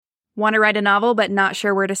Want to write a novel but not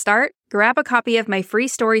sure where to start? Grab a copy of my free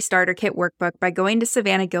story starter kit workbook by going to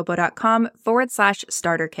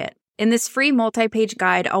savannahgilbo.com/starter kit. In this free multi-page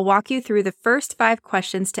guide, I'll walk you through the first 5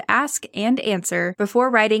 questions to ask and answer before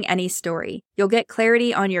writing any story. You'll get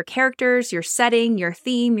clarity on your characters, your setting, your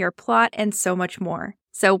theme, your plot, and so much more.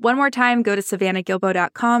 So one more time, go to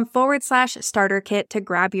savannahgilbo.com/starter kit to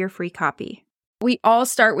grab your free copy. We all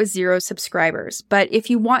start with 0 subscribers, but if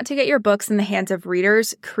you want to get your books in the hands of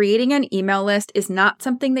readers, creating an email list is not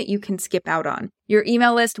something that you can skip out on. Your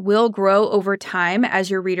email list will grow over time as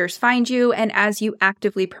your readers find you and as you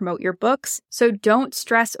actively promote your books, so don't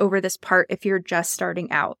stress over this part if you're just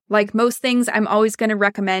starting out. Like most things, I'm always going to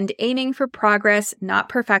recommend aiming for progress, not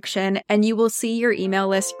perfection, and you will see your email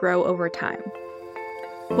list grow over time.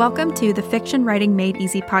 Welcome to the Fiction Writing Made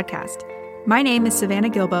Easy podcast. My name is Savannah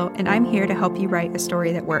Gilbo, and I'm here to help you write a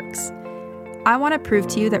story that works. I want to prove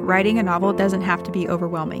to you that writing a novel doesn't have to be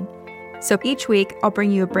overwhelming. So each week, I'll bring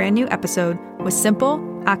you a brand new episode with simple,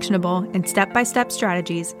 actionable, and step-by-step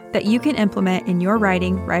strategies that you can implement in your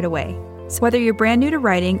writing right away. So whether you're brand new to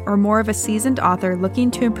writing or more of a seasoned author looking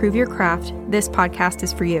to improve your craft, this podcast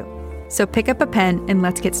is for you. So pick up a pen and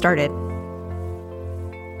let's get started.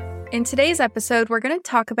 In today's episode, we're going to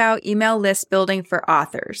talk about email list building for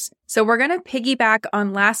authors. So we're going to piggyback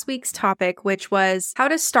on last week's topic, which was how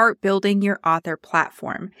to start building your author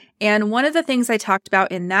platform. And one of the things I talked about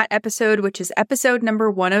in that episode, which is episode number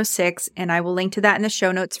 106, and I will link to that in the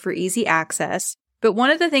show notes for easy access. But one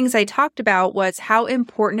of the things I talked about was how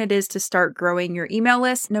important it is to start growing your email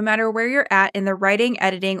list, no matter where you're at in the writing,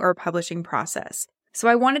 editing, or publishing process. So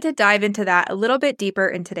I wanted to dive into that a little bit deeper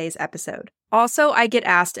in today's episode. Also, I get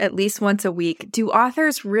asked at least once a week, do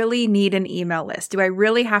authors really need an email list? Do I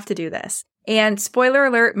really have to do this? And spoiler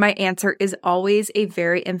alert, my answer is always a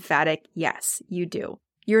very emphatic yes, you do.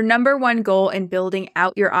 Your number one goal in building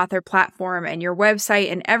out your author platform and your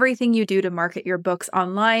website and everything you do to market your books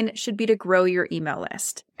online should be to grow your email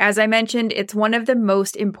list. As I mentioned, it's one of the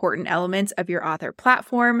most important elements of your author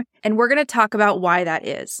platform, and we're going to talk about why that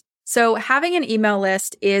is. So having an email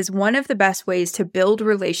list is one of the best ways to build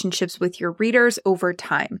relationships with your readers over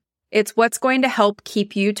time. It's what's going to help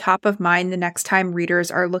keep you top of mind the next time readers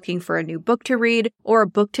are looking for a new book to read or a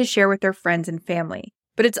book to share with their friends and family.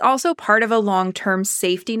 But it's also part of a long-term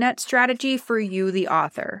safety net strategy for you, the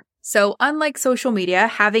author. So unlike social media,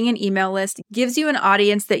 having an email list gives you an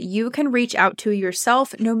audience that you can reach out to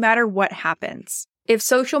yourself no matter what happens. If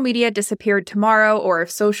social media disappeared tomorrow, or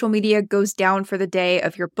if social media goes down for the day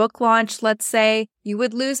of your book launch, let's say, you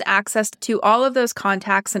would lose access to all of those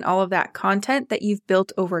contacts and all of that content that you've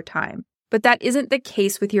built over time. But that isn't the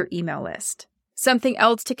case with your email list. Something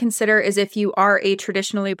else to consider is if you are a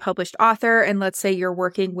traditionally published author, and let's say you're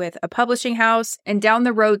working with a publishing house, and down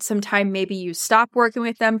the road sometime maybe you stop working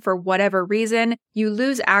with them for whatever reason, you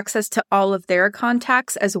lose access to all of their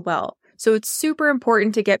contacts as well. So it's super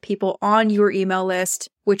important to get people on your email list,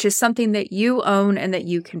 which is something that you own and that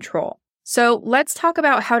you control. So let's talk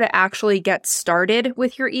about how to actually get started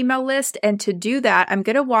with your email list. And to do that, I'm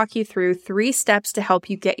going to walk you through 3 steps to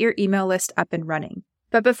help you get your email list up and running.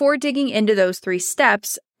 But before digging into those 3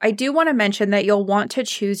 steps, I do want to mention that you'll want to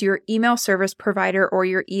choose your email service provider or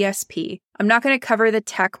your ESP. I'm not going to cover the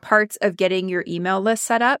tech parts of getting your email list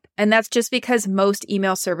set up, and that's just because most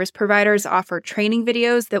email service providers offer training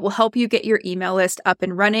videos that will help you get your email list up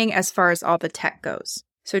and running as far as all the tech goes.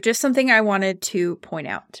 So just something I wanted to point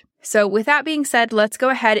out. So with that being said, let's go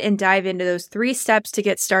ahead and dive into those 3 steps to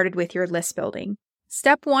get started with your list building.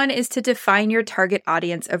 Step 1 is to define your target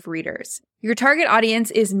audience of readers. Your target audience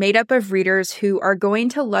is made up of readers who are going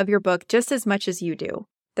to love your book just as much as you do.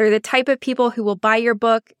 They're the type of people who will buy your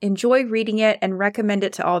book, enjoy reading it, and recommend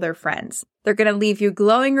it to all their friends. They're going to leave you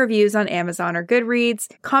glowing reviews on Amazon or Goodreads,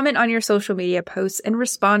 comment on your social media posts, and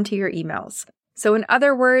respond to your emails. So in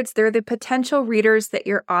other words, they're the potential readers that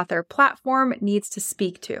your author platform needs to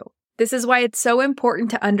speak to. This is why it's so important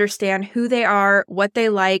to understand who they are, what they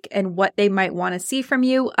like, and what they might want to see from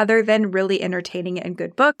you other than really entertaining and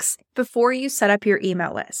good books before you set up your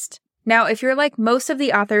email list. Now, if you're like most of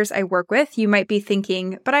the authors I work with, you might be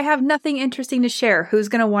thinking, but I have nothing interesting to share. Who's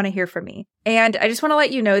going to want to hear from me? And I just want to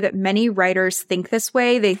let you know that many writers think this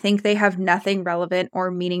way. They think they have nothing relevant or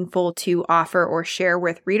meaningful to offer or share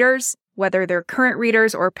with readers, whether they're current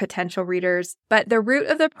readers or potential readers. But the root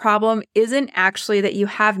of the problem isn't actually that you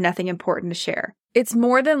have nothing important to share. It's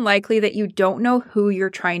more than likely that you don't know who you're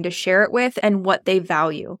trying to share it with and what they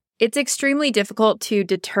value. It's extremely difficult to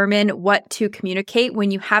determine what to communicate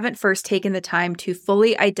when you haven't first taken the time to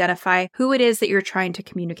fully identify who it is that you're trying to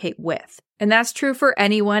communicate with. And that's true for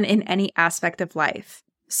anyone in any aspect of life.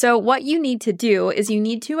 So what you need to do is you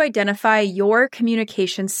need to identify your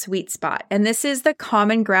communication sweet spot. And this is the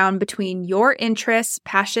common ground between your interests,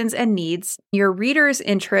 passions, and needs, your reader's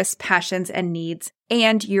interests, passions, and needs,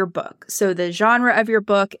 and your book. So the genre of your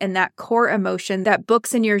book and that core emotion that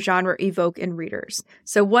books in your genre evoke in readers.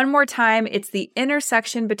 So one more time, it's the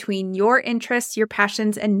intersection between your interests, your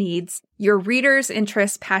passions, and needs, your reader's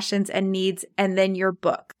interests, passions, and needs, and then your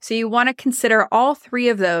book. So you want to consider all three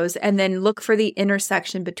of those and then look for the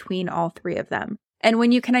intersection between all three of them. And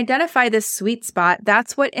when you can identify this sweet spot,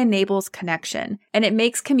 that's what enables connection, and it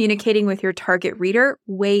makes communicating with your target reader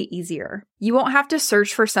way easier. You won't have to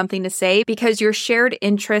search for something to say because your shared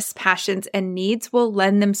interests, passions, and needs will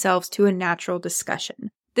lend themselves to a natural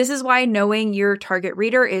discussion. This is why knowing your target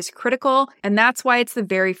reader is critical, and that's why it's the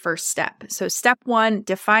very first step. So step 1,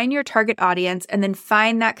 define your target audience and then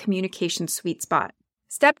find that communication sweet spot.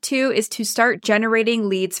 Step 2 is to start generating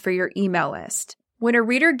leads for your email list. When a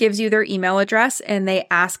reader gives you their email address and they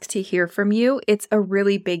ask to hear from you, it's a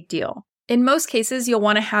really big deal. In most cases, you'll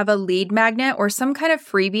want to have a lead magnet or some kind of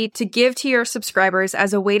freebie to give to your subscribers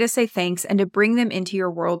as a way to say thanks and to bring them into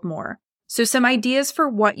your world more. So some ideas for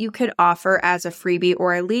what you could offer as a freebie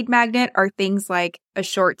or a lead magnet are things like a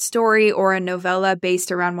short story or a novella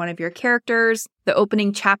based around one of your characters, the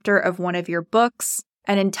opening chapter of one of your books,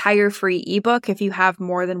 an entire free ebook if you have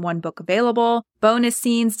more than one book available, bonus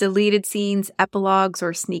scenes, deleted scenes, epilogues,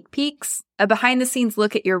 or sneak peeks, a behind-the-scenes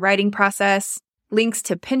look at your writing process, links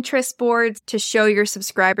to Pinterest boards to show your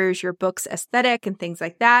subscribers your book's aesthetic and things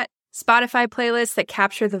like that, Spotify playlists that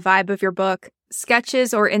capture the vibe of your book,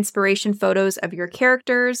 sketches or inspiration photos of your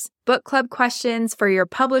characters, book club questions for your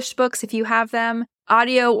published books if you have them,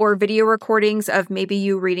 audio or video recordings of maybe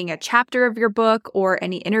you reading a chapter of your book or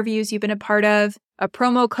any interviews you've been a part of, a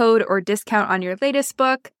promo code or discount on your latest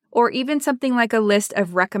book, or even something like a list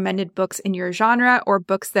of recommended books in your genre or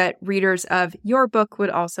books that readers of your book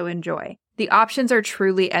would also enjoy. The options are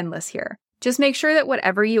truly endless here. Just make sure that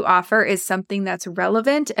whatever you offer is something that's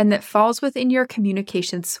relevant and that falls within your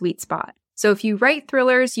communication sweet spot. So if you write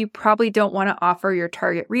thrillers, you probably don't want to offer your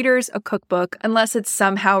target readers a cookbook unless it's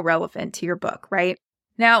somehow relevant to your book, right?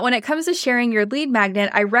 Now, when it comes to sharing your lead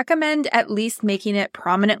magnet, I recommend at least making it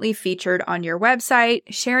prominently featured on your website,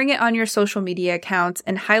 sharing it on your social media accounts,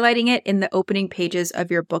 and highlighting it in the opening pages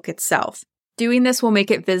of your book itself. Doing this will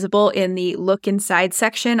make it visible in the Look Inside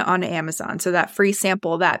section on Amazon, so that free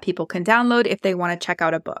sample that people can download if they want to check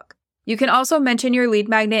out a book. You can also mention your lead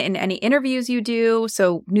magnet in any interviews you do,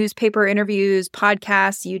 so newspaper interviews,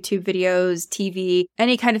 podcasts, YouTube videos, TV,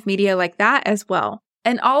 any kind of media like that as well.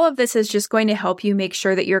 And all of this is just going to help you make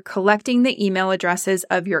sure that you're collecting the email addresses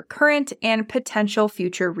of your current and potential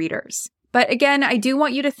future readers. But again, I do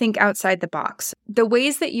want you to think outside the box. The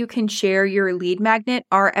ways that you can share your lead magnet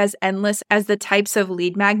are as endless as the types of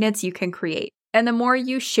lead magnets you can create. And the more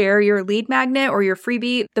you share your lead magnet or your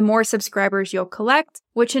freebie, the more subscribers you'll collect,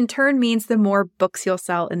 which in turn means the more books you'll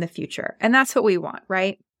sell in the future. And that's what we want,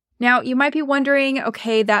 right? Now, you might be wondering,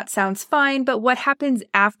 okay, that sounds fine, but what happens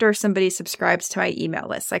after somebody subscribes to my email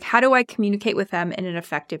list? Like, how do I communicate with them in an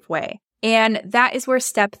effective way? And that is where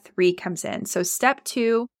step 3 comes in. So step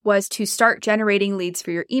 2 was to start generating leads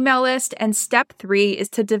for your email list, and step 3 is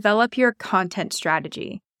to develop your content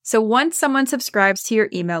strategy. So once someone subscribes to your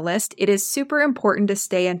email list, it is super important to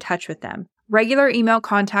stay in touch with them. Regular email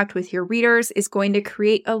contact with your readers is going to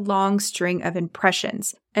create a long string of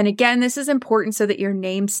impressions. And again, this is important so that your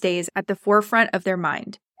name stays at the forefront of their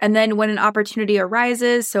mind. And then when an opportunity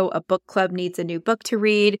arises, so a book club needs a new book to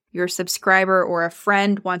read, your subscriber or a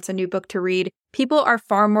friend wants a new book to read, people are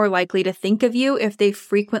far more likely to think of you if they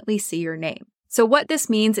frequently see your name. So what this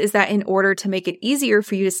means is that in order to make it easier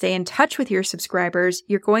for you to stay in touch with your subscribers,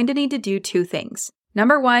 you're going to need to do 2 things.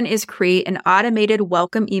 Number 1 is create an automated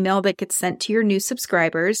welcome email that gets sent to your new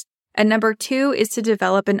subscribers. And number 2 is to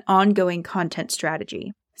develop an ongoing content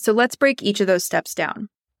strategy. So let's break each of those steps down.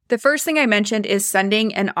 The first thing I mentioned is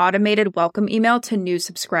sending an automated welcome email to new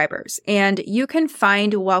subscribers. And you can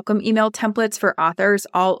find welcome email templates for authors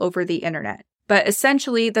all over the internet. But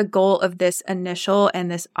essentially, the goal of this initial and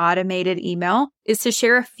this automated email is to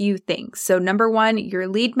share a few things. So number 1, your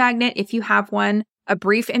lead magnet, if you have one, a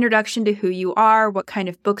brief introduction to who you are, what kind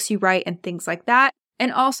of books you write, and things like that,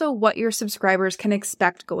 and also what your subscribers can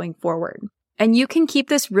expect going forward. And you can keep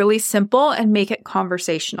this really simple and make it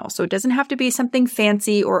conversational. So it doesn't have to be something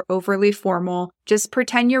fancy or overly formal. Just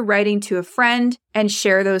pretend you're writing to a friend and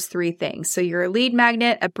share those 3 things. So your lead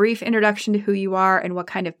magnet, a brief introduction to who you are and what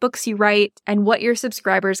kind of books you write, and what your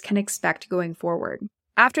subscribers can expect going forward.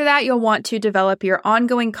 After that, you'll want to develop your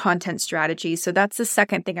ongoing content strategy. So that's the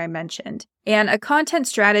second thing I mentioned. And a content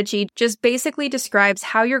strategy just basically describes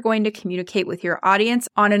how you're going to communicate with your audience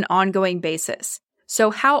on an ongoing basis.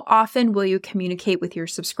 So how often will you communicate with your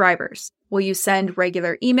subscribers? Will you send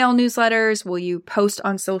regular email newsletters? Will you post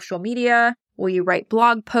on social media? Will you write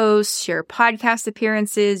blog posts, share podcast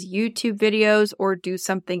appearances, YouTube videos, or do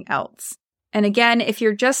something else? And again, if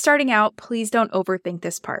you're just starting out, please don't overthink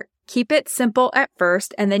this part. Keep it simple at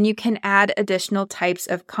first, and then you can add additional types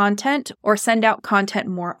of content or send out content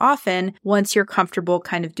more often once you're comfortable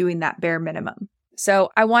kind of doing that bare minimum.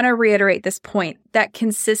 So I want to reiterate this point that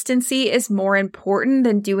consistency is more important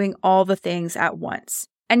than doing all the things at once.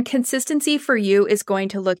 And consistency for you is going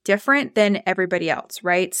to look different than everybody else,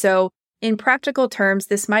 right? So in practical terms,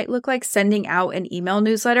 this might look like sending out an email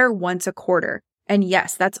newsletter once a quarter. And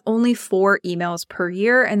yes, that's only 4 emails per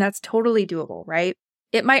year, and that's totally doable, right?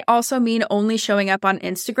 It might also mean only showing up on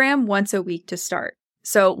Instagram once a week to start.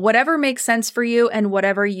 So whatever makes sense for you and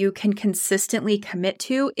whatever you can consistently commit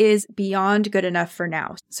to is beyond good enough for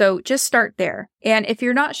now. So just start there. And if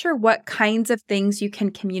you're not sure what kinds of things you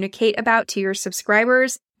can communicate about to your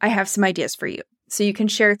subscribers, I have some ideas for you. So you can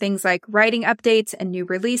share things like writing updates and new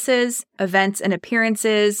releases, events and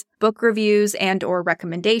appearances, book reviews and or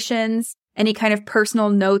recommendations, any kind of personal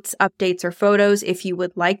notes, updates, or photos. If you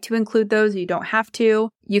would like to include those, you don't have to.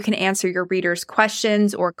 You can answer your readers'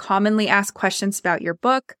 questions or commonly asked questions about your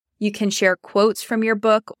book. You can share quotes from your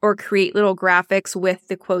book or create little graphics with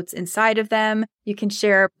the quotes inside of them. You can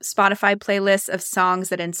share Spotify playlists of songs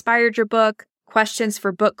that inspired your book, questions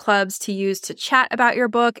for book clubs to use to chat about your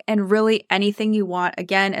book, and really anything you want,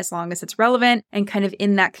 again, as long as it's relevant and kind of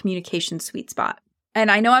in that communication sweet spot. And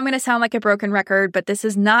I know I'm going to sound like a broken record, but this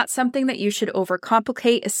is not something that you should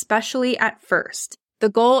overcomplicate, especially at first. The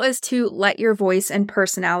goal is to let your voice and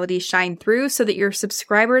personality shine through so that your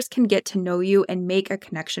subscribers can get to know you and make a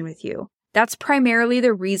connection with you. That's primarily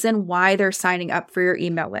the reason why they're signing up for your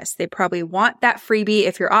email list. They probably want that freebie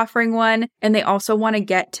if you're offering one, and they also want to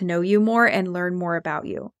get to know you more and learn more about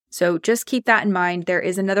you. So just keep that in mind. There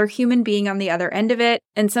is another human being on the other end of it,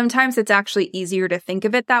 and sometimes it's actually easier to think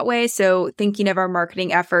of it that way. So thinking of our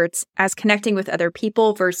marketing efforts as connecting with other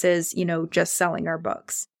people versus, just selling our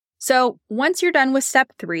books. So once you're done with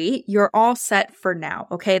step 3, you're all set for now,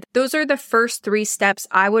 okay? Those are the first 3 steps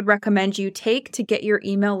I would recommend you take to get your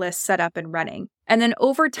email list set up and running. And then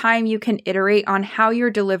over time, you can iterate on how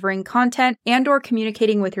you're delivering content and or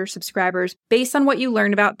communicating with your subscribers based on what you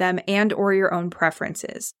learn about them and or your own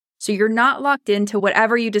preferences. So you're not locked into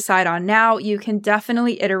whatever you decide on now. You can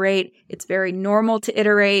definitely iterate. It's very normal to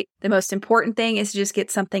iterate. The most important thing is to just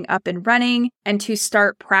get something up and running and to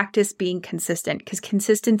start practice being consistent, because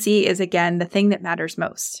consistency is, again, the thing that matters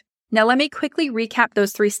most. Now, let me quickly recap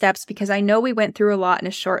those 3 steps because I know we went through a lot in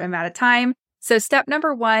a short amount of time. So step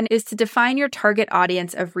number 1 is to define your target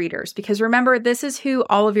audience of readers, because remember, this is who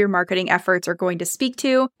all of your marketing efforts are going to speak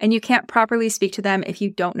to, and you can't properly speak to them if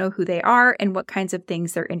you don't know who they are and what kinds of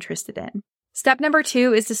things they're interested in. Step number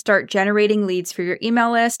 2 is to start generating leads for your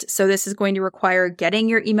email list. So this is going to require getting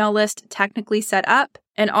your email list technically set up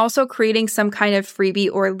and also creating some kind of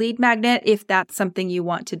freebie or lead magnet if that's something you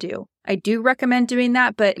want to do. I do recommend doing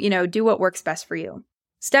that, but do what works best for you.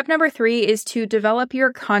 Step number 3 is to develop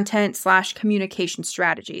your content/communication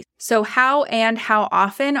strategy. So how and how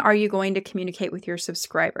often are you going to communicate with your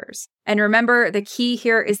subscribers? And remember, the key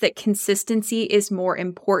here is that consistency is more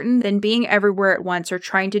important than being everywhere at once or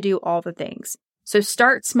trying to do all the things. So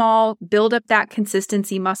start small, build up that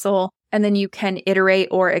consistency muscle, and then you can iterate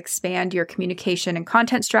or expand your communication and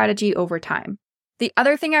content strategy over time. The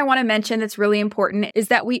other thing I want to mention that's really important is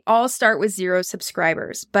that we all start with 0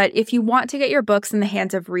 subscribers. But if you want to get your books in the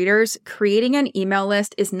hands of readers, creating an email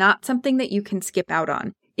list is not something that you can skip out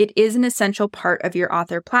on. It is an essential part of your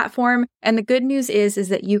author platform. And the good news is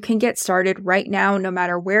that you can get started right now, no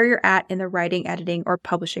matter where you're at in the writing, editing, or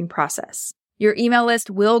publishing process. Your email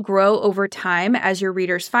list will grow over time as your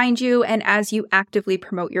readers find you and as you actively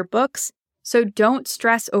promote your books. So don't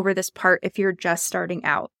stress over this part if you're just starting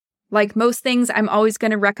out. Like most things, I'm always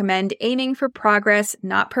going to recommend aiming for progress,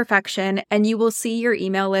 not perfection, and you will see your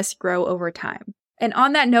email list grow over time. And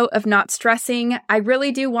on that note of not stressing, I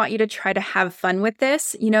really do want you to try to have fun with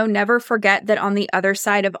this. Never forget that on the other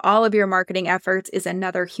side of all of your marketing efforts is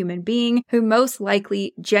another human being who most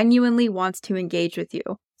likely genuinely wants to engage with you.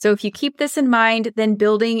 So if you keep this in mind, then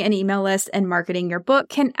building an email list and marketing your book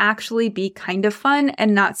can actually be kind of fun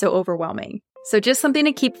and not so overwhelming. So just something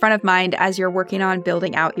to keep front of mind as you're working on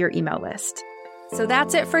building out your email list. So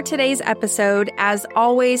that's it for today's episode. As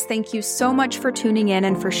always, thank you so much for tuning in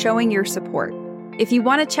and for showing your support. If you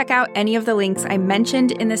want to check out any of the links I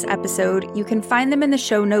mentioned in this episode, you can find them in the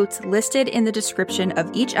show notes listed in the description of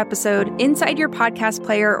each episode, inside your podcast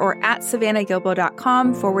player, or at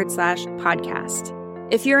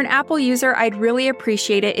savannahgilbo.com/podcast. If you're an Apple user, I'd really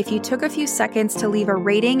appreciate it if you took a few seconds to leave a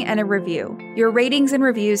rating and a review. Your ratings and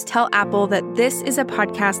reviews tell Apple that this is a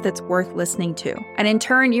podcast that's worth listening to. And in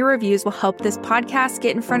turn, your reviews will help this podcast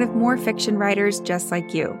get in front of more fiction writers just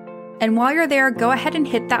like you. And while you're there, go ahead and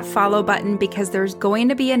hit that follow button, because there's going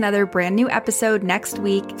to be another brand new episode next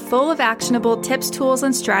week full of actionable tips, tools,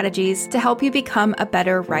 and strategies to help you become a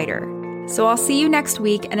better writer. So I'll see you next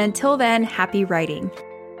week, and until then, happy writing.